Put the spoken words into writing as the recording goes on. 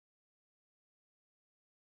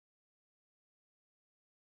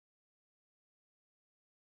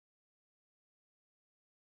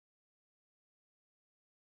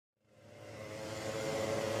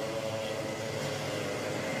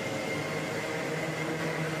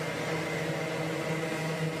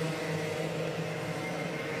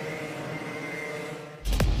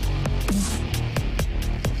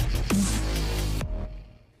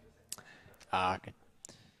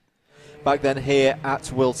Back then here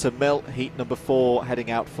at Wilton Mill, heat number 4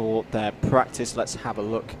 heading out for their practice. Let's have a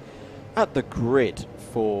look at the grid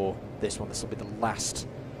for this one. This will be the last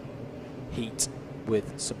heat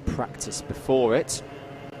with some practice before it.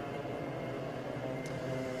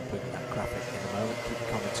 Bring that graphic in a moment. Keep the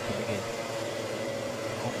comments coming in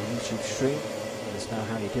on the YouTube stream. Let us know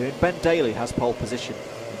how you're doing. Ben Daly has pole position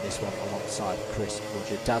in this one alongside Chris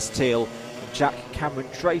Roger. Daz Teal, Jack Cameron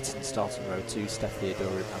Drayton starting row 2, Steph Theodore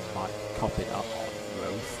and Mike Coppin are on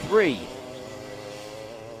row 3.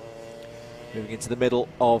 Moving into the middle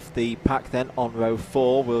of the pack then, on row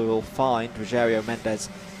 4 we will find Rogerio Mendez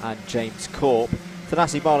and James Corp.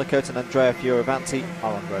 Thanasi Barnacote and Andrea Fioravanti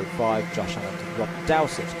are on row 5. Josh Allen and Rob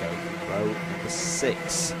Dowsett go through row number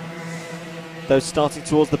 6. Those starting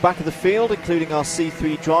towards the back of the field, including our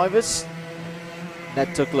C3 drivers.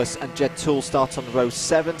 Ned Douglas and Jed Toole start on row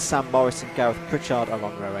 7. Sam Morris and Gareth Pritchard are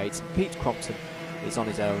on row 8. And Pete Crompton is on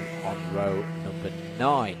his own on row number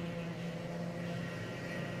 9.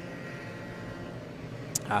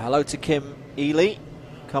 Hello to Kim Ely.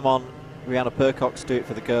 Come on, Rihanna Percox, do it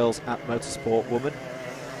for the girls at Motorsport Woman.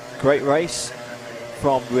 Great race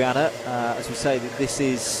from Rihanna. As we say, this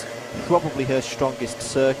is probably her strongest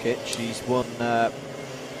circuit. She's won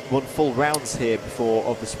full rounds here before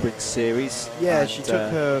of the sprint series. Yeah, she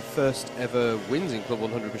took her first ever wins in Club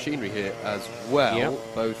 100 machinery here as well, yep.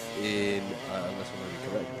 Both in, unless I'm really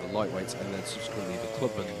correct, the lightweights and then subsequently the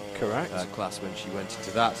clubman class when she went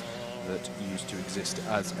into that used to exist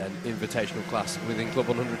as an invitational class within Club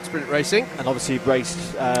 100 sprint racing. And obviously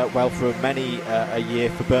raced well for many a year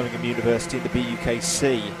for Birmingham University in the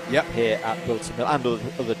BUKC here at Wilton Mill and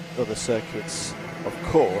other circuits, of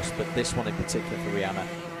course, but this one in particular for Rihanna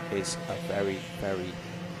is a very, very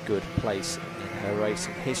good place in her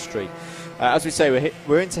racing history. As we say,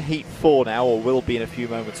 we're into heat 4 now, or will be in a few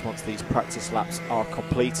moments once these practice laps are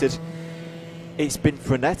completed. It's been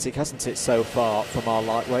frenetic, hasn't it, so far from our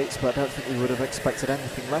lightweights, but I don't think we would have expected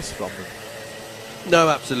anything less from them. No,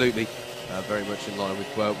 absolutely. Very much in line with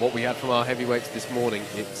what we had from our heavyweights this morning.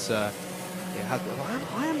 It has.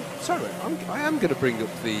 I am going to bring up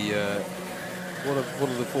the one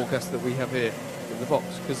of the forecasts that we have here in the box,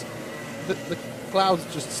 because the clouds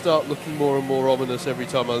just start looking more and more ominous every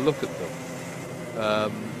time I look at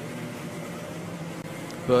them.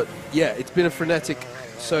 But yeah, it's been a frenetic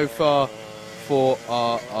so far for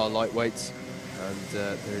our lightweights, and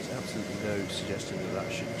there is absolutely no suggestion that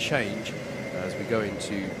should change as we go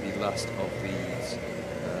into the last of these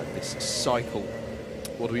this cycle.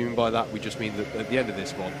 What do we mean by that? We just mean that at the end of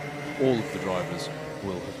this one, all of the drivers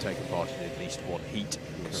will have taken part in at least one heat.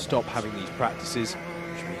 We'll stop having these practices,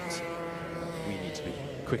 which means we need to be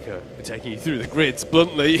quicker at taking you through the grids,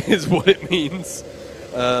 bluntly, is what it means.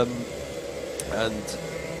 So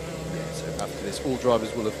after this, all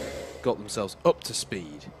drivers will have got themselves up to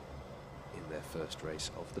speed in their first race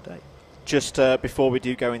of the day. Just before we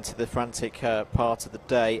do go into the frantic part of the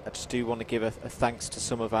day, I just do want to give a thanks to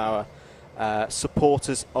some of our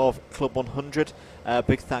supporters of Club 100.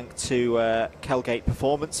 Big thank to Kelgate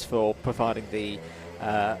Performance for providing the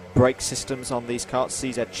brake systems on these carts.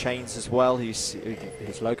 CZ Chains as well, whose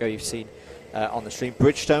logo you've seen on the stream.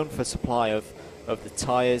 Bridgestone for supply of the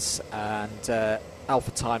tyres, and Alpha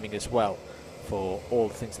Timing as well for all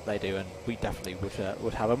the things that they do, and we definitely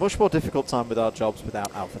would have a much more difficult time with our jobs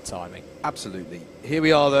without Alpha Timing. Absolutely. Here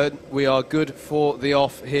we are then. We are good for the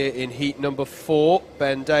off here in heat number 4.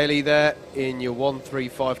 Ben Daly there in your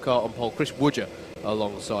 135 car on pole. Chris Woodger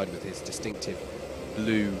alongside with his distinctive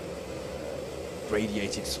blue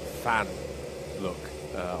radiated fan look.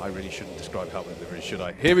 I really shouldn't describe helmet livery, should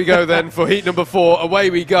I? Here we go then for heat number 4. Away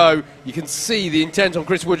we go. You can see the intent on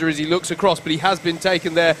Chris Woodger as he looks across, but he has been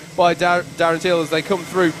taken there by Darren Teal as they come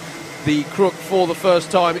through the crook for the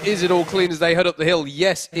first time. Is it all clean as they head up the hill?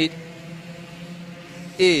 Yes, it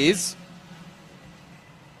is.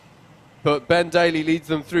 But Ben Daly leads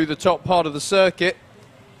them through the top part of the circuit,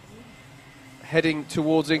 heading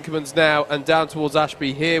towards Inkermans now and down towards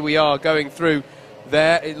Ashby. Here we are going through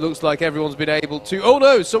there. It looks like everyone's been able to... Oh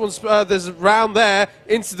no, there's a round there,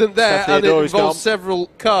 incident there, and it involves several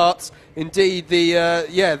carts. Indeed, the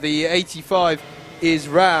 85 is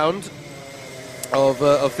round of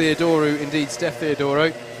Theodoro, indeed Steph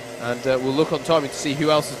Theodoro, and we'll look on timing to see who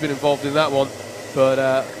else has been involved in that one.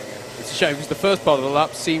 But it's a shame because the first part of the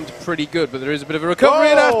lap seemed pretty good, but there is a bit of a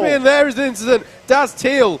recovery in Ashby, and there is the incident. Daz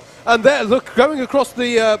Teal, and there, look, going across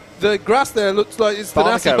the grass there, looks like it's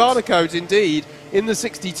Thanasi Barnacote indeed in the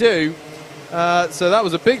 62. So that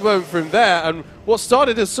was a big moment for him there, and what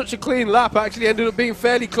started as such a clean lap actually ended up being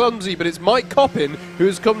fairly clumsy, but it's Mike Coppin who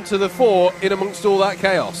has come to the fore in amongst all that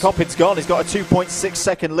chaos. Coppin's gone, he's got a 2.6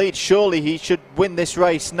 second lead. Surely he should win this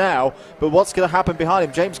race now, but what's going to happen behind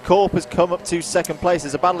him? James Corp has come up to second place.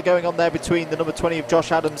 There's a battle going on there between the number 20 of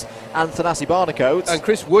Josh Adams and Thanasi Barnecoat. And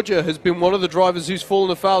Chris Woodger has been one of the drivers who's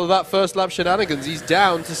fallen afoul of that first lap shenanigans. He's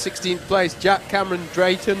down to 16th place. Jack Cameron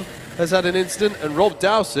Drayton has had an incident, and Rob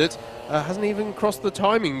Dowsett hasn't even crossed the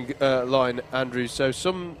timing line, Andrew, so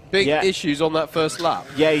some big issues on that first lap.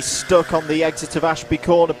 Yeah, he's stuck on the exit of Ashby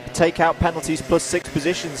Corner. Take-out penalties plus 6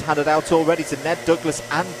 positions handed out already to Ned Douglas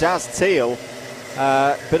and Daz Teal.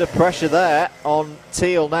 Bit of pressure there on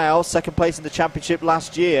Teal now, second place in the championship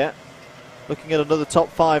last year. Looking at another top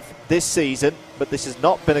 5 this season, but this has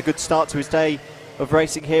not been a good start to his day of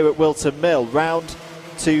racing here at Wilton Mill. Round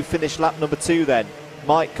to finish lap number 2 then.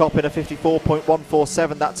 Mike Coppin a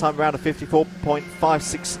 54.147, that time around a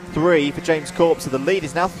 54.563 for James Corp. So the lead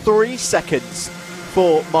is now 3 seconds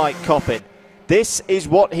for Mike Coppin. This is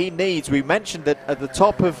what he needs. We mentioned that at the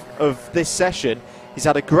top of this session, he's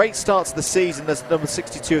had a great start to the season as number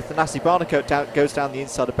 62 of Thanasi Barnecoat goes down the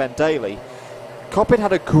inside of Ben Daly. Coppin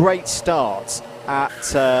had a great start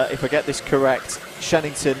at, if I get this correct,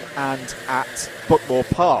 Shennington and at Buckmore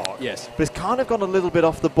Park. Yes. But it's kind of gone a little bit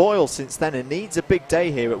off the boil since then and needs a big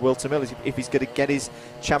day here at Wilton Mill if he's going to get his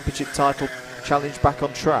championship title challenge back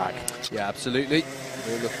on track. Yeah, absolutely.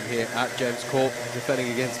 We're looking here at James Corp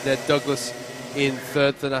defending against Ned Douglas in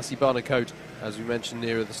third. Thanasi Barnecoat, as we mentioned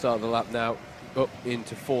near at the start of the lap now, up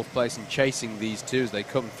into 4th place and chasing these two as they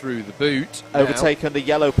come through the boot. Overtake under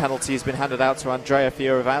yellow penalty has been handed out to Andrea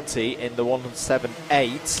Fioravanti in the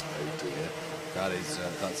 107.8.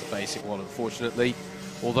 That's a basic one, unfortunately.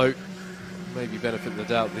 Although, maybe benefit of the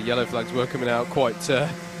doubt, the yellow flags were coming out quite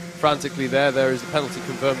frantically there. There is a penalty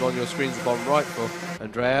confirmed on your screens at the bottom right for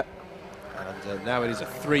Andrea. And now it is a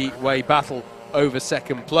 3-way battle over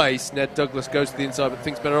second place. Ned Douglas goes to the inside but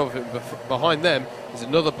thinks better of it. Behind them is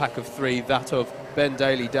another pack of 3, that of Ben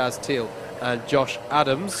Daly, Daz Teal and Josh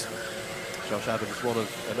Adams. Josh Adams, one of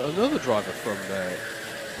another driver from the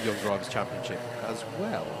Young Drivers' Championship as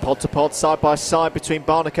well. Pod to pod, side by side between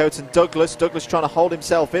Barnecoat and Douglas. Douglas trying to hold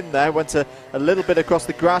himself in there, went a little bit across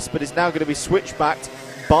the grass, but is now going to be switched backed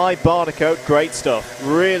by Barnecoat. Great stuff,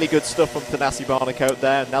 really good stuff from Thanasi Barnecoat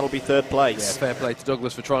there, and that'll be 3rd place. Yeah, fair play to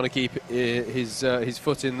Douglas for trying to keep his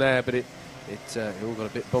foot in there, but it all got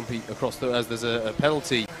a bit bumpy across as there's a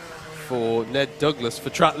penalty for Ned Douglas for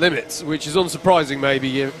track limits, which is unsurprising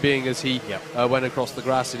maybe, being as he went across the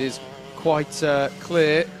grass. It is quite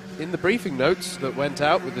clear in the briefing notes that went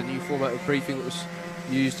out with the new format of briefing that was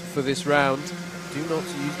used for this round. Do not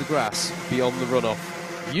use the grass beyond the runoff.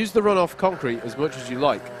 Use the runoff concrete as much as you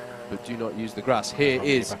like, but do not use the grass. Here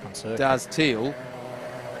is Daz Teal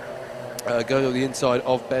going on the inside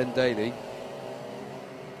of Ben Daly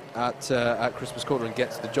at Christmas Corner and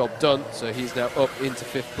gets the job done, so he's now up into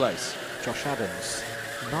 5th place. Josh Adams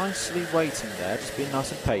nicely waiting there, just being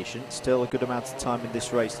nice and patient. Still a good amount of time in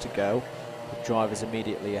this race to go. The drivers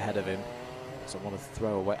immediately ahead of him, so I want to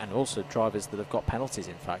throw away, and also drivers that have got penalties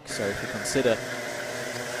in fact. So if you consider,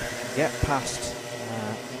 if you can get past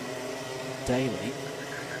Daly, he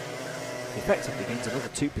effectively gains another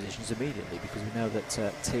 2 positions immediately, because we know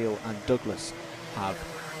that Teal and Douglas have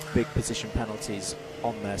big position penalties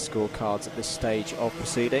on their scorecards at this stage of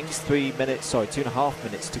proceedings. 2.5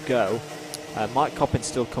 minutes to go. Mike Coppin's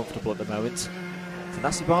still comfortable at the moment.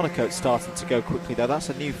 Thanasi Barnecoat starting to go quickly though. That's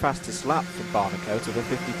a new fastest lap from Barnecoat of a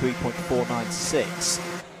 53.496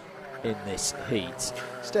 in this heat.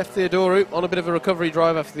 Steph Theodoru on a bit of a recovery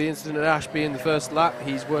drive after the incident at Ashby in the first lap.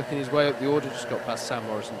 He's working his way up the order, just got past Sam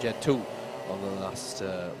Morris and Jed Toole on the last,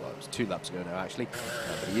 well, it was 2 laps ago now actually,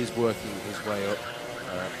 but he is working his way up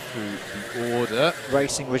through the order.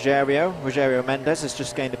 Racing Rogerio Mendes has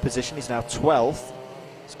just gained a position. He's now 12th.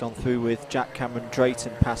 He's gone through with Jack Cameron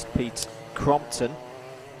Drayton past Pete Crompton.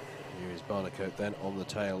 Here is Barnecoat then on the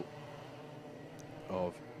tail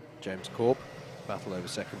of James Corp. Battle over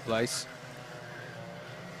second place.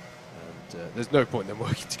 And there's no point in them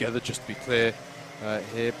working together, just to be clear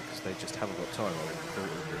here, because they just haven't got time. I thought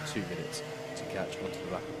it would be 2 minutes to catch onto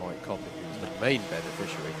the back of Mike Coppin, who was the main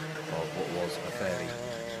beneficiary of what was a fairly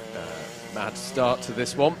mad start to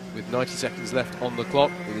this one. With 90 seconds left on the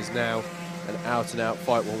clock, it is now an out-and-out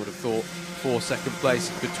fight, one would have thought, for second place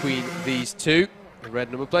between these two. The red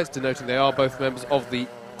number plates denoting they are both members of the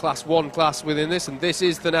Class 1 class within this, and this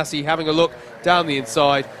is Thanasi having a look down the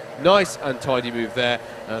inside. Nice and tidy move there,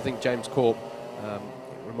 and I think James Corp it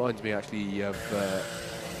reminds me actually of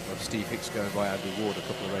Steve Hicks going by Andy Ward a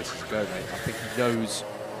couple of races ago. I think he knows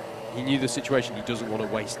he knew the situation. He doesn't want to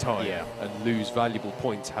waste time and lose valuable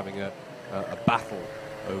points having a battle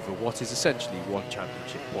over what is essentially one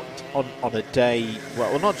championship point. On a day,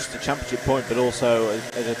 well, not just a championship point, but also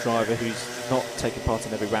as a driver who's not taking part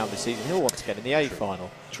in every round this season, he'll want to get in the A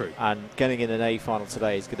final. True. And getting in an A final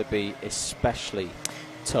today is going to be especially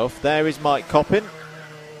tough. There is Mike Coppin,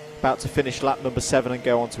 about to finish lap number 7 and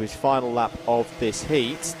go on to his final lap of this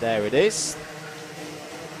heat. There it is.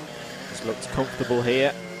 Just looks comfortable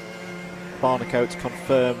here. Barnicoat's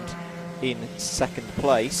confirmed in 2nd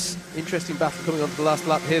place. Interesting battle coming on to the last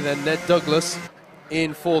lap here then. Ned Douglas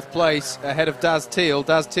in 4th place ahead of Daz Teal.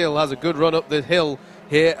 Daz Teal has a good run up the hill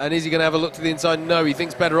here, and is he going to have a look to the inside? No, he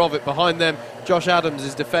thinks better of it. Behind them, Josh Adams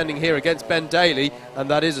is defending here against Ben Daly, and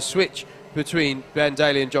that is a switch between Ben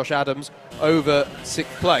Daly and Josh Adams over 6th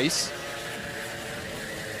place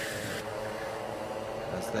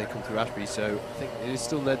as they come through Ashby. So I think it is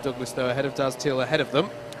still Ned Douglas though ahead of Daz Teal, ahead of them.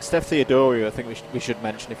 Steph Theodorio, I think we should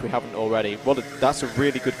mention if we haven't already. That's a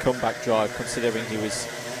really good comeback drive, considering he was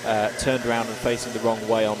turned around and facing the wrong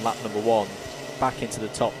way on lap number 1, back into the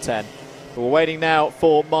top 10. But we're waiting now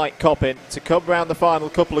for Mike Coppin to come round the final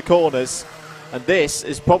couple of corners, and this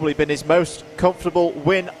has probably been his most comfortable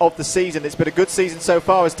win of the season. It's been a good season so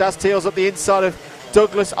far as Daz Teal's up the inside of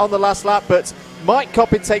Douglas on the last lap, but Mike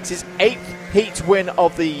Coppin takes his 8th heat win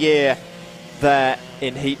of the year there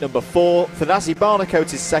in heat number 4. Thanasi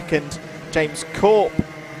Barnicoat is 2nd. James Corp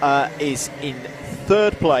is in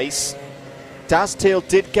 3rd place. Daz Teal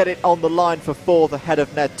did get it on the line for 4th ahead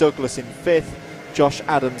of Ned Douglas in 5th. Josh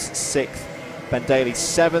Adams 6th. Ben Daly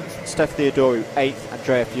 7th. Steph Theodoru 8th.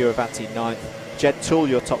 Andrea Fioravanti 9th. Jed Toole,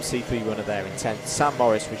 your top C3 runner there in 10th. Sam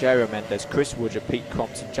Morris, Rogerio Mendes, Chris Woodger, Pete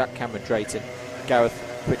Crompton, Jack Cameron Drayton,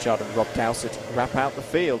 Gareth Pritchard and Rob Dowsett wrap out the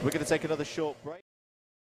field. We're going to take another short break.